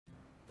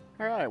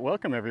All right,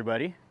 welcome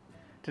everybody.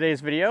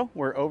 Today's video,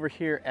 we're over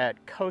here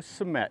at Koh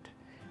Samet.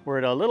 We're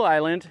at a little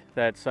island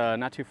that's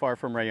not too far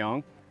from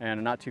Rayong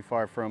and not too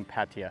far from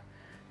Pattaya.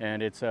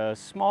 And it's a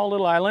small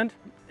little island,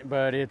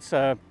 but it's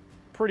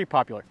pretty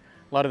popular.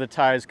 A lot of the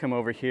Thais come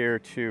over here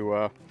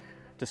to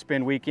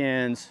spend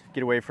weekends,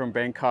 get away from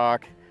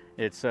Bangkok.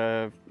 It's,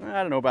 I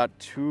don't know, about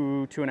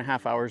two and a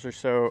half hours or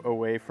so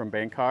away from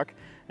Bangkok.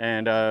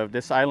 And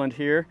this island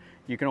here,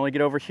 you can only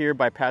get over here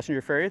by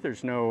passenger ferry.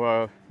 There's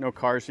no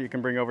cars that you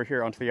can bring over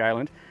here onto the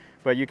island.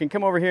 But you can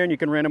come over here and you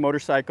can rent a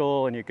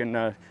motorcycle and you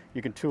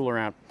can tool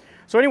around.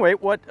 So anyway,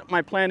 what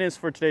my plan is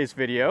for today's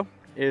video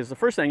is, the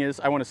first thing is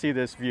I want to see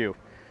this view.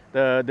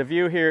 The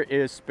view here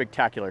is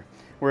spectacular.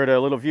 We're at a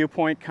little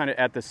viewpoint kind of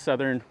at the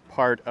southern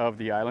part of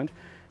the island.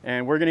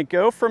 And we're going to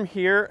go from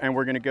here and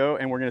we're going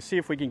to see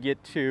if we can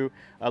get to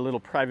a little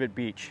private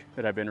beach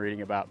that I've been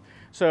reading about.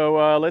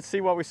 So let's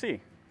see what we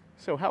see.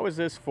 So how is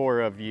this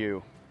for a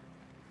view?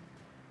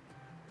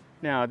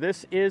 Now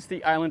this is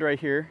the island right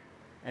here,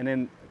 and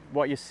then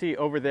what you see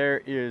over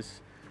there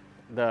is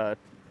the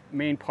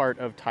main part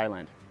of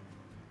Thailand.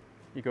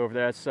 You go over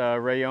there, that's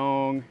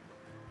Rayong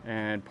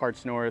and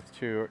parts north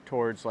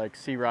towards like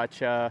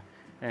Sriracha,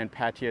 and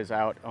Pattaya is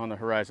out on the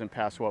horizon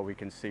past what we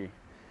can see.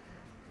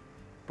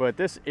 But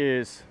this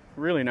is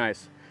really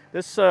nice.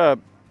 This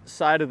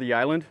side of the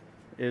island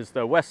is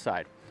the west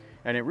side,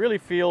 and it really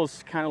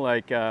feels kind of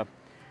like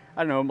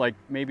I don't know, like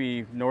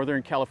maybe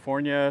Northern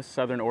California,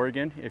 Southern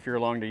Oregon, if you're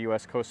along the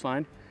US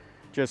coastline.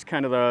 Just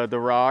kind of the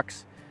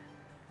rocks,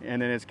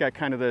 and then it's got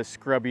kind of the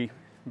scrubby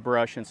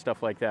brush and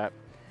stuff like that.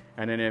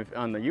 And then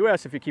on the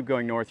US, if you keep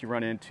going north, you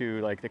run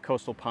into like the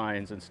coastal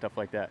pines and stuff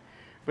like that.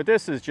 But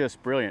this is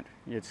just brilliant.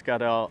 It's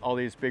got all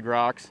these big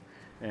rocks,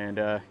 and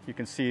you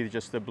can see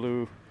just the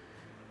blue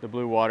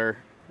water,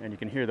 and you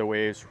can hear the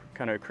waves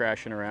kind of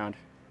crashing around.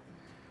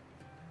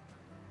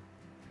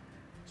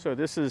 So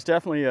this is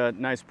definitely a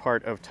nice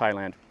part of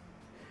Thailand.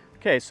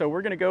 Okay, so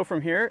we're going to go from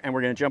here and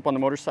we're going to jump on the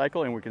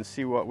motorcycle and we can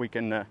see what we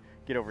can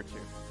get over to.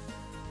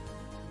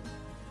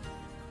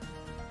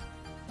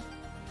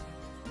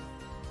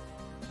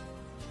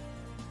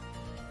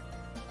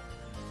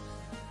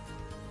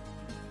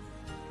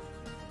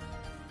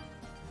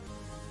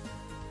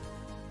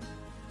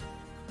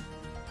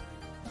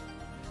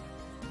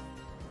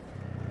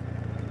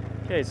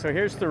 Okay, so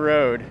here's the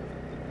road.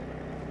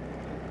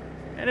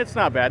 And it's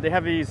not bad. They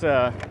have these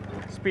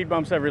speed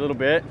bumps every little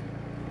bit.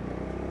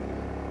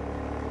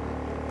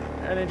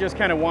 And it just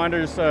kind of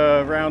wanders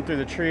around through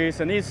the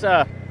trees. And these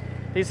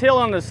hills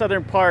on the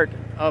southern part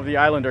of the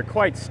island are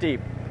quite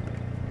steep.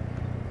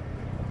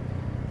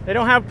 They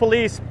don't have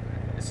police,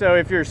 so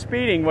if you're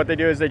speeding, what they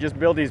do is they just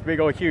build these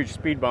big old huge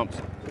speed bumps.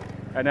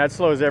 And that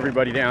slows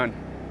everybody down.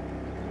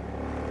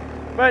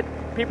 But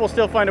people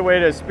still find a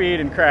way to speed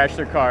and crash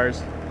their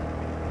cars.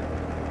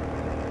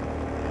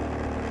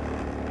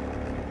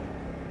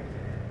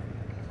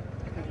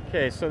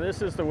 Okay, so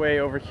this is the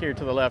way over here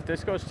to the left.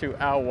 This goes to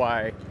Ao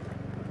Wai,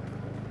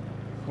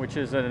 which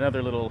is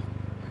another little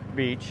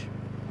beach,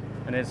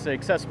 and it's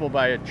accessible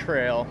by a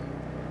trail.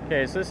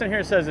 Okay, so this in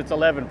here says it's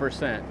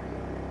 11%.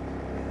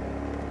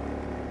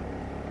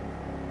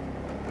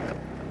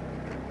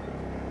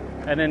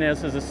 And then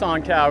this is a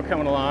song tao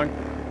coming along.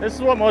 This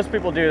is what most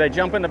people do. They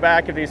jump in the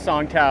back of these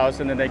song taos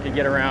and then they can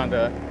get around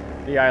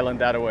the island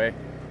that way.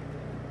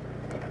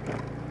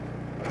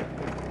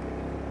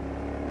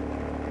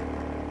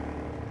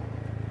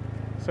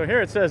 So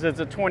here it says it's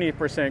a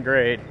 20%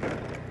 grade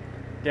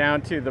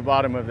down to the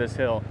bottom of this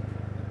hill.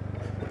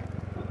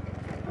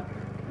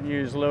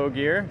 Use low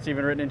gear. It's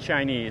even written in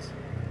Chinese.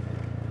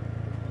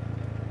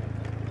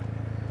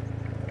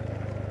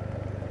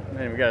 And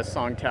then we got a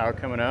song tower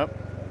coming up.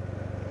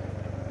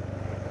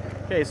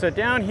 Okay, so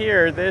down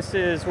here, this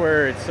is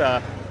where it's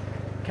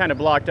kind of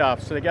blocked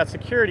off. So they got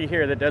security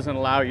here that doesn't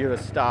allow you to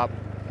stop.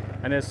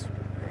 And this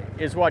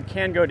is what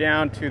can go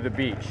down to the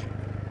beach.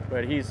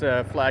 But he's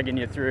flagging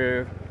you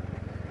through.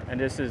 And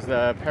this is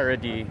the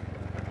Paradis.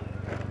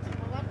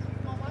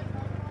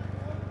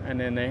 And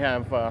then they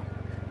have a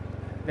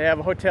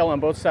hotel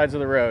on both sides of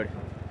the road.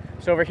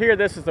 So over here,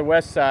 this is the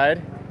west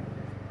side.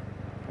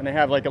 And they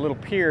have like a little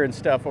pier and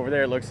stuff over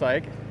there, it looks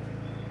like.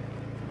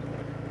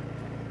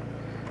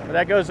 But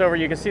that goes over,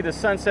 you can see the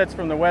sunsets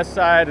from the west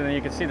side, and then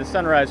you can see the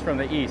sunrise from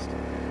the east.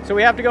 So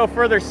we have to go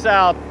further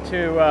south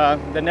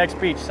to the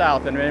next beach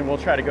south, and then we'll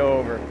try to go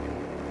over.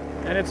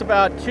 And it's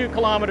about 2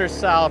 kilometers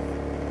south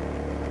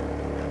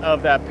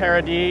of that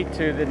Paradis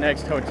to the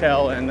next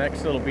hotel and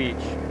next little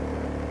beach.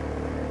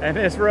 And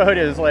this road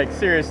is like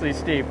seriously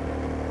steep.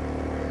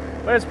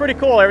 But it's pretty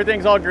cool.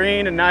 Everything's all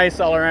green and nice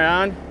all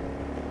around.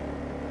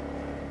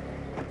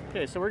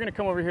 Okay, so we're gonna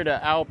come over here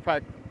to Ao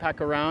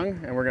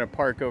Pakarang and we're gonna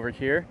park over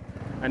here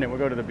and then we'll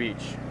go to the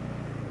beach.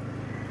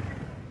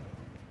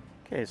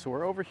 Okay, so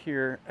we're over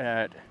here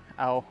at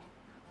Ao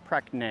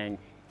Praknang,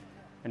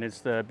 and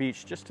it's the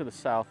beach just to the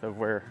south of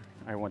where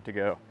I want to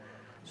go.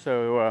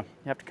 So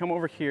you have to come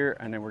over here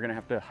and then we're gonna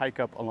have to hike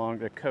up along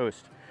the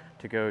coast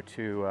to go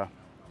to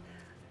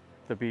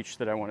the beach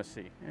that I want to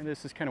see. And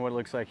this is kind of what it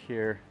looks like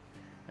here.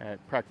 at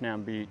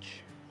Praknam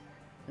Beach.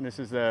 And this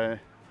is the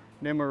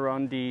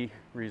Nimarundi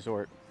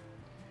Resort.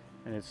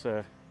 And it's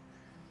a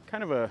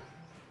kind of a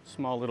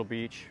small little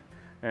beach,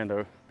 and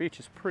the beach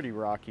is pretty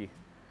rocky.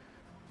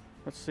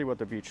 Let's see what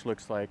the beach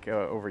looks like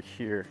over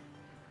here.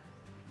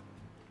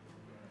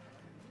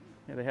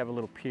 Yeah, they have a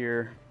little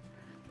pier.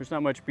 There's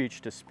not much beach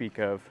to speak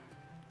of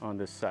on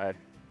this side.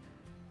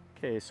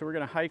 Okay, so we're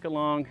gonna hike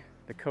along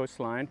the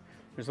coastline.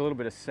 There's a little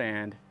bit of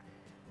sand,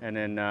 and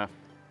then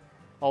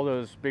all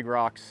those big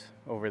rocks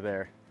over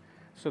there.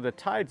 So the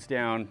tide's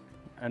down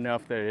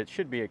enough that it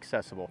should be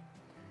accessible.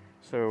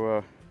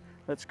 So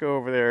let's go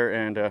over there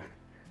and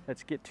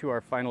let's get to our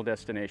final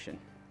destination.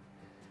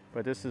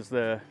 But this is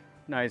the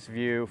nice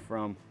view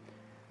from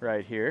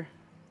right here.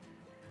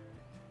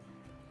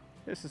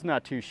 This is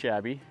not too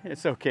shabby,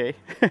 it's okay.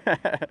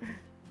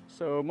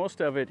 So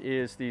most of it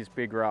is these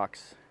big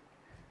rocks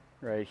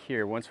right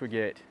here once we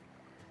get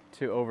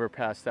to over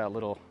past that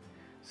little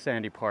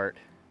sandy part.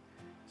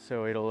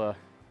 So it'll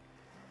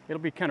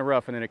be kind of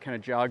rough, and then it kind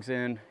of jogs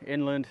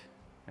inland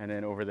and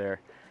then over there.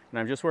 And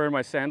I'm just wearing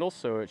my sandals,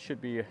 so it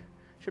should be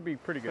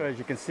pretty good. So as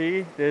you can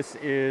see, this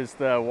is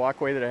the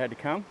walkway that I had to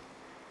come.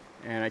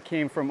 And I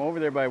came from over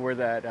there by where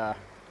that,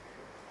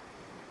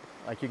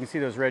 like you can see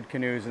those red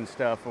canoes and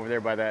stuff over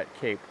there by that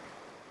cape.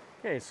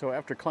 Okay, so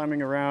after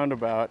climbing around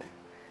about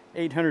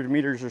 800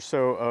 meters or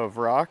so of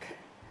rock,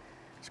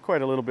 it's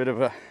quite a little bit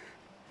of a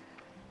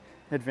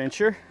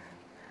adventure.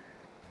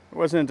 It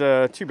wasn't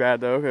too bad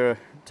though.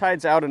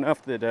 Tide's out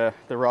enough that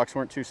the rocks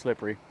weren't too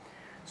slippery.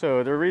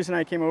 So the reason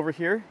I came over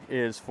here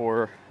is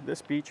for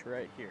this beach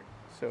right here.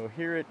 So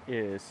here it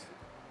is.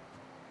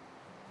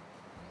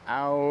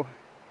 Ao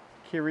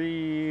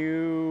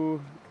Kiriu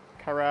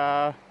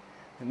Kara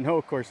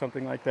Nok or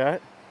something like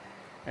that.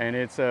 And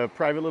it's a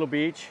private little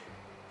beach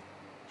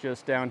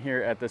just down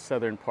here at the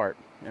southern part.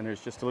 And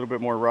there's just a little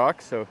bit more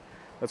rock. So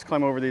let's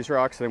climb over these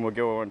rocks and then we'll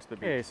go on to the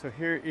beach. Okay, so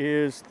here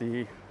is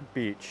the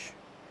beach.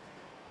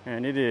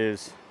 And it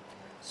is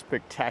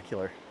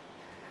spectacular.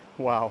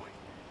 Wow.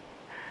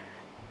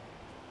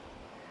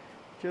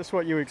 Just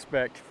what you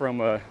expect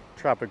from a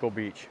tropical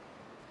beach.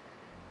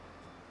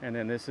 And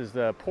then this is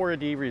the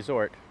Poradi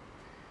Resort.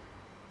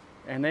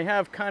 And they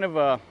have kind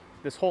of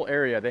this whole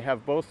area. They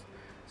have both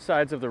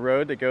sides of the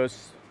road that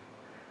goes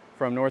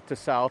from north to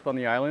south on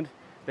the island.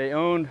 They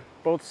own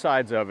both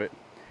sides of it.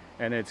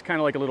 And it's kind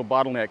of like a little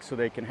bottleneck, so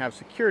they can have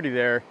security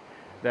there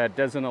that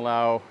doesn't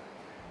allow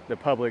the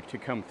public to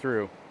come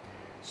through.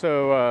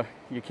 So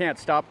you can't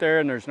stop there,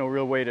 and there's no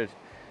real way to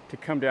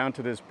come down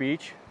to this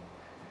beach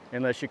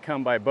unless you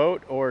come by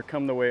boat or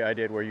come the way I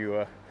did, where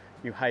you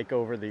hike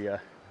over the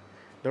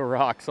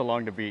rocks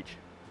along the beach.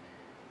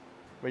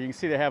 But you can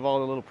see they have all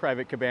the little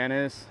private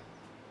cabanas,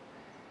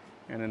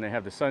 and then they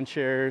have the sun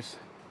chairs.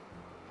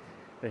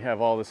 They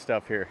have all this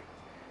stuff here.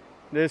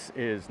 This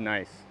is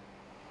nice.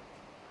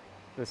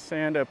 The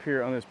sand up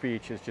here on this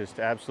beach is just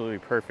absolutely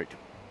perfect.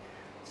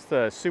 It's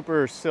the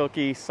super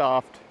silky,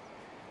 soft,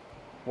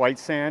 white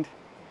sand.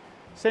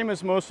 Same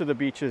as most of the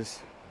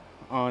beaches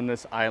on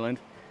this island.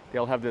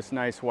 They'll have this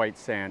nice white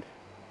sand.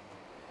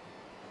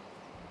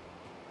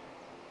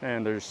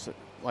 And there's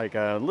like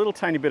a little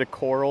tiny bit of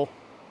coral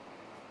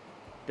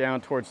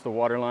down towards the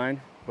water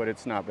line, but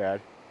it's not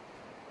bad.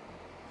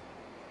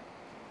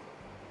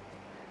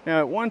 Now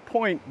at one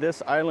point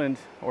this island,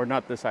 or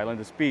not this island,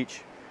 this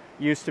beach,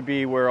 used to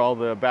be where all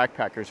the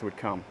backpackers would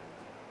come.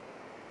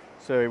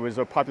 So it was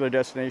a popular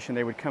destination.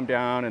 They would come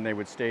down and they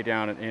would stay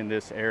down in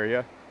this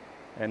area.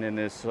 And then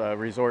this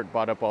resort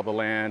bought up all the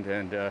land,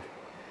 and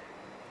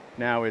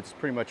now it's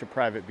pretty much a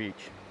private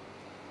beach.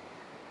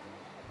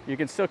 You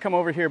can still come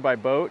over here by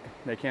boat.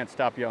 They can't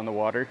stop you on the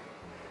water,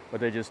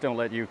 but they just don't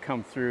let you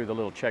come through the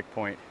little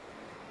checkpoint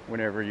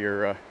whenever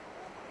you're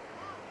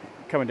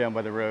coming down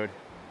by the road.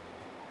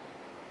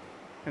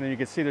 And then you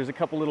can see there's a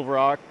couple little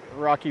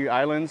rocky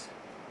islands.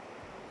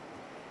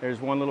 There's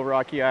one little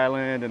rocky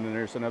island, and then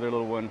there's another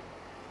little one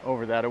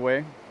over that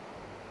away.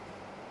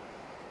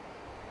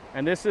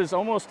 And this is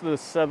almost the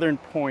southern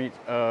point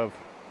of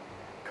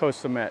Koh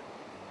Samet.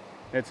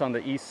 It's on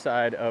the east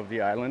side of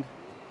the island.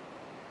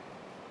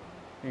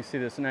 You see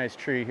this nice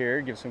tree here,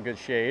 it gives some good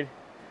shade.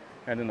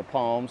 And then the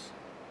palms.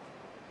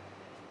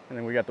 And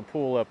then we got the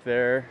pool up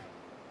there.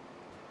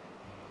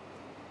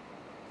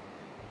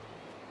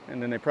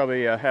 And then they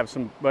probably have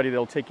somebody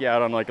that'll take you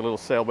out on like a little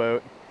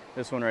sailboat.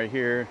 This one right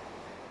here.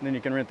 And then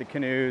you can rent the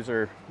canoes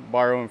or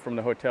borrow them from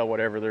the hotel,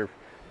 whatever their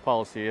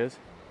policy is.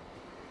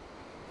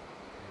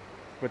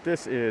 But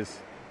this is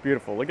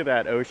beautiful. Look at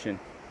that ocean.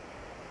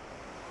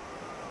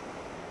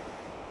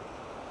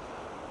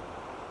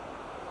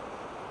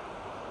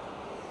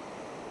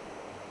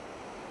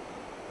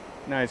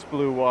 Nice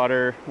blue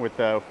water with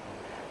a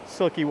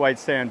silky white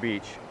sand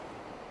beach.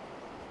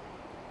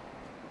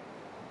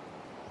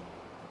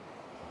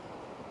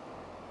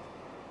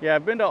 Yeah,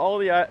 I've been to all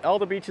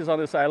the beaches on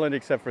this island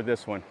except for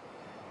this one.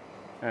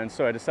 And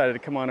so I decided to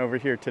come on over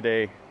here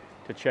today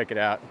to check it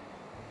out.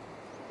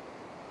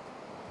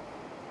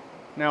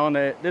 Now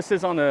this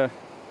is on the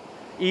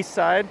east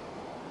side.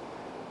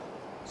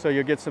 So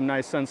you'll get some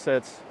nice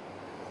sunsets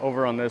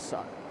over on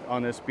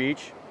this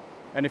beach.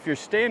 And if you're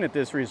staying at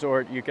this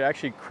resort, you could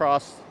actually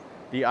cross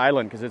the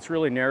island because it's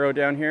really narrow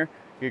down here.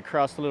 You could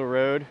cross the little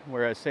road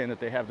where I was saying that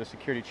they have the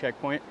security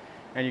checkpoint,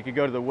 and you could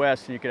go to the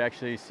west and you could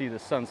actually see the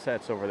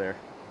sunsets over there,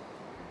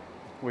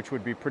 which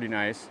would be pretty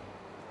nice.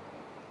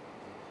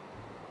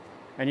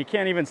 And you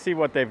can't even see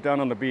what they've done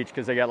on the beach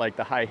because they got like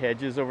the high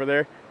hedges over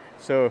there.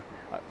 So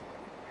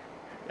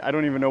I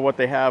don't even know what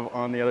they have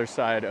on the other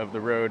side of the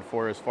road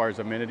for as far as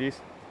amenities.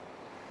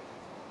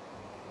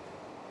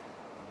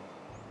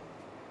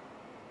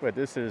 But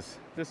this is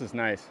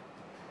nice.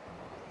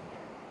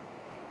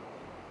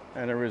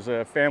 And there was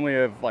a family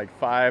of like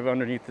 5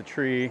 underneath the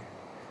tree.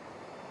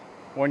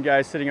 One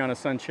guy sitting on a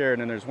sun chair,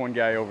 and then there's one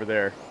guy over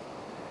there.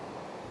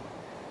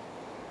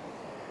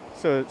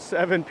 So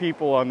 7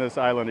 people on this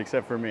island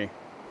except for me.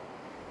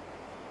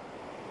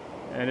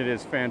 And it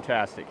is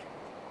fantastic.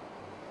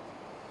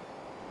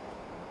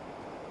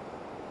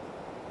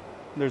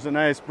 There's a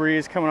nice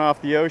breeze coming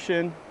off the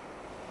ocean.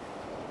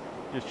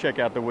 Just check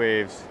out the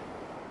waves.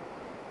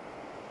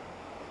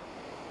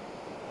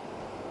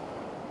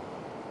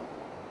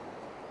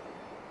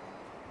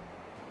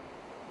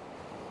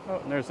 Oh,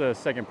 and there's a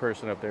second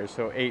person up there,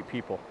 so 8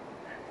 people.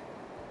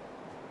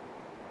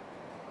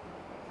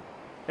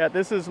 Yeah,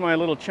 this is my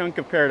little chunk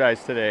of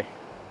paradise today.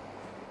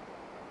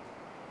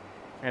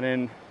 And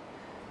then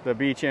the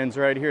beach ends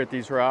right here at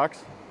these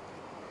rocks.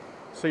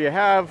 So you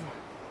have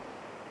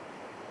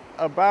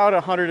about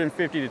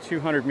 150 to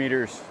 200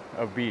 meters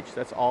of beach.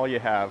 That's all you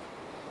have.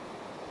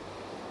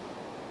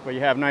 But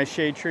you have nice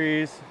shade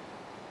trees.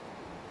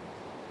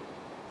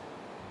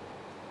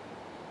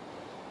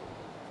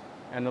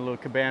 And the little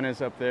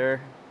cabanas up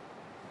there.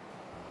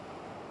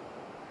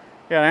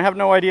 Yeah, and I have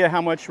no idea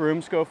how much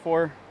rooms go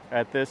for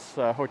at this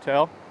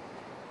hotel.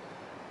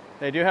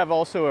 They do have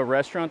also a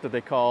restaurant that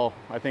they call,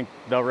 I think,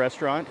 the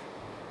restaurant.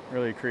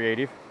 Really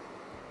creative.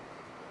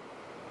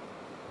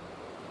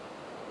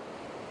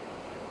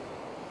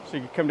 So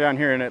you could come down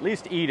here and at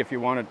least eat if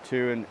you wanted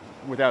to, and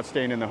without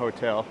staying in the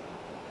hotel.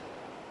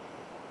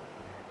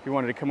 If you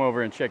wanted to come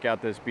over and check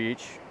out this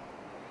beach.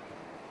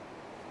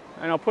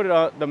 And I'll put it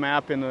on the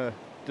map in the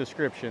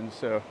description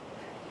so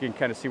you can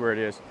kind of see where it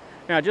is.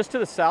 Now, just to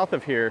the south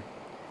of here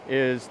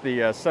is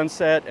the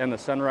sunset and the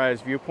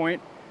sunrise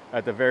viewpoint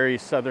at the very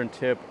southern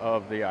tip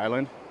of the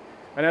island.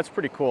 And that's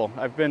pretty cool.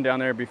 I've been down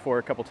there before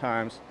a couple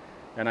times,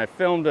 and I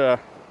filmed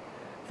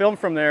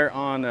from there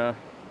on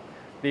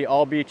the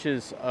All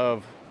Beaches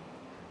of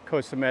Koh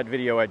Samet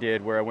video I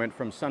did, where I went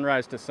from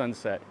sunrise to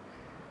sunset,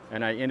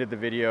 and I ended the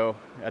video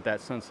at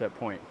that sunset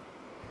point.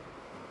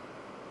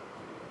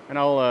 And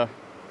I'll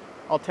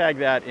tag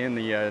that in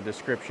the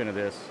description of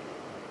this.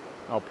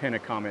 I'll pin a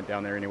comment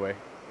down there anyway.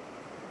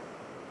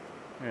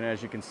 And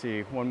as you can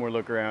see, one more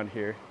look around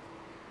here.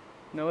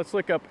 Now let's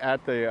look up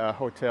at the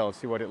hotel and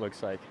see what it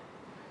looks like.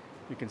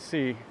 You can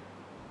see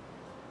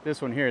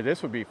this one here.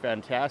 This would be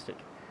fantastic.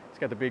 It's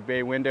got the big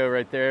bay window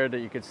right there that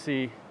you could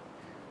see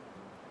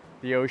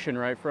the ocean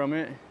right from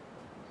it. And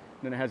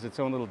then it has its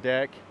own little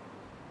deck.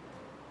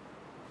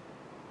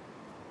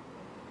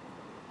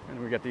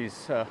 And we got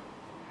these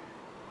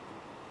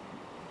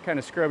kind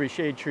of scrubby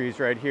shade trees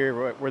right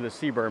here where the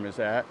sea berm is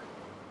at.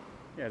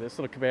 Yeah, this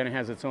little cabana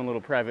has its own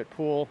little private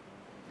pool,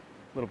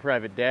 little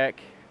private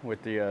deck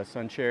with the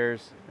sun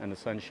chairs and the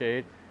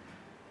sunshade.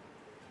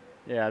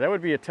 Yeah, that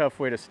would be a tough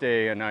way to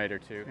stay a night or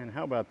two. And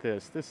how about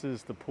this? This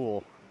is the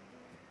pool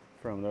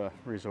from the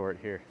resort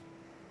here.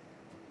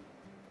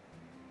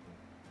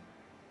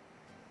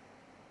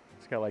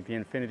 It's got like the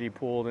infinity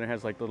pool, then it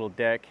has like a little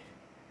deck,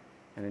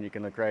 and then you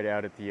can look right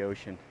out at the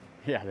ocean.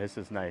 Yeah, this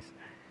is nice.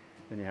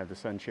 Then you have the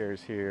sun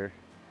chairs here,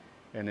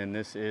 and then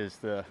this is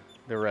the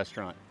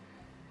restaurant.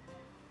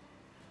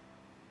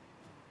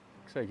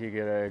 Looks like you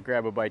could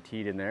grab a bite to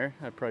eat in there.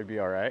 That'd probably be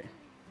all right.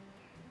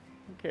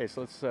 Okay,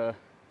 so let's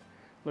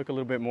look a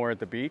little bit more at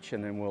the beach,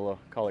 and then we'll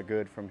call it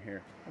good from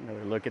here.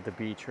 Another look at the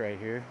beach right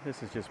here.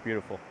 This is just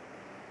beautiful.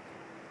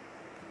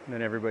 And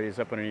then everybody's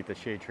up underneath the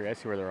shade tree. I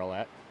see where they're all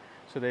at.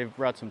 So they've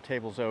brought some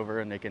tables over,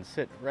 and they can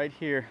sit right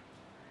here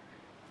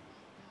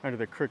under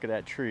the crook of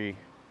that tree.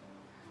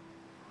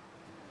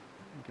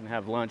 You can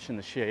have lunch in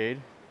the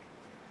shade.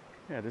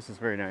 Yeah, this is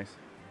very nice.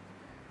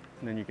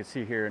 And then you can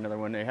see here another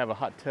one. They have a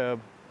hot tub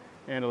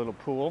and a little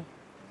pool.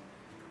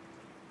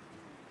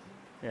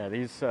 Yeah,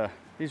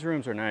 these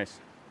rooms are nice.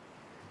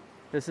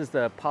 This is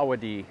the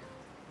Pawadi,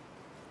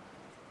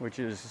 which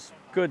is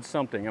good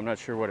something. I'm not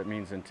sure what it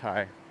means in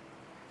Thai.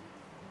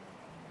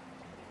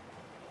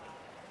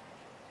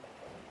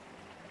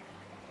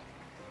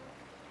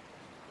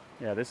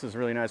 Yeah, this is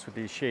really nice with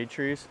these shade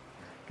trees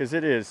because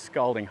it is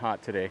scalding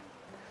hot today.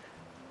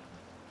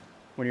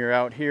 When you're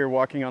out here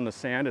walking on the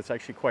sand, it's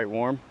actually quite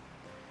warm.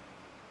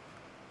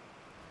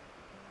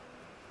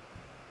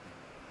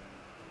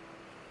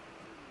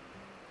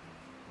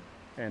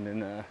 And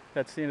then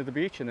that's the end of the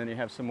beach, and then you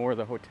have some more of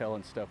the hotel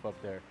and stuff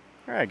up there.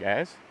 All right,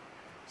 guys.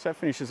 So that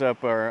finishes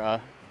up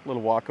our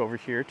little walk over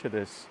here to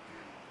this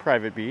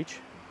private beach.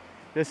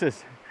 This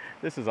is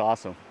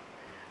awesome.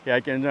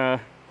 Yeah,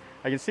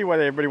 I can see why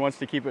everybody wants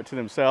to keep it to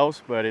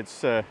themselves, but it's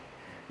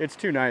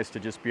too nice to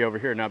just be over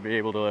here and not be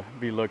able to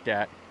be looked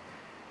at.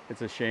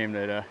 It's a shame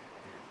that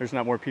there's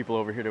not more people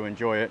over here to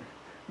enjoy it,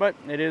 but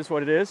it is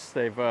what it is.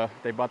 They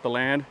bought the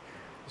land,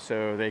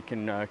 so they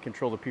can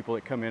control the people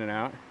that come in and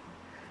out.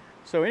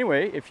 So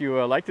anyway, if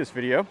you like this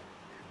video,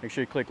 make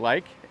sure you click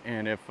like,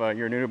 and if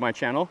you're new to my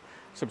channel,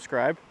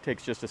 subscribe. It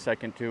takes just a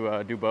second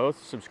to do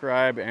both,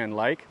 subscribe and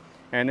like,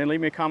 and then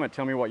leave me a comment.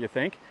 Tell me what you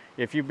think.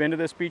 If you've been to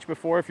this beach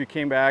before, if you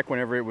came back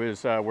whenever it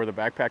was where the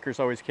backpackers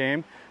always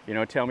came, you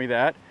know, tell me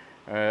that.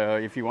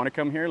 If you want to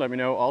come here, let me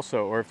know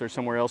also, or if there's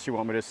somewhere else you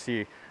want me to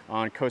see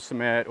on Koh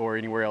Samet or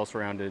anywhere else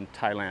around in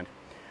Thailand.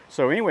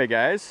 So anyway,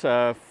 guys,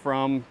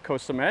 from Koh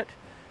Samet,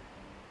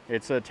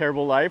 it's a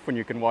terrible life when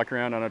you can walk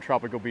around on a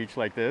tropical beach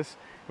like this.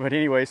 But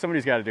anyway,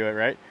 somebody's got to do it,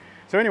 right?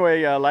 So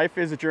anyway, life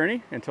is a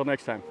journey. Until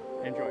next time,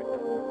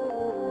 enjoy.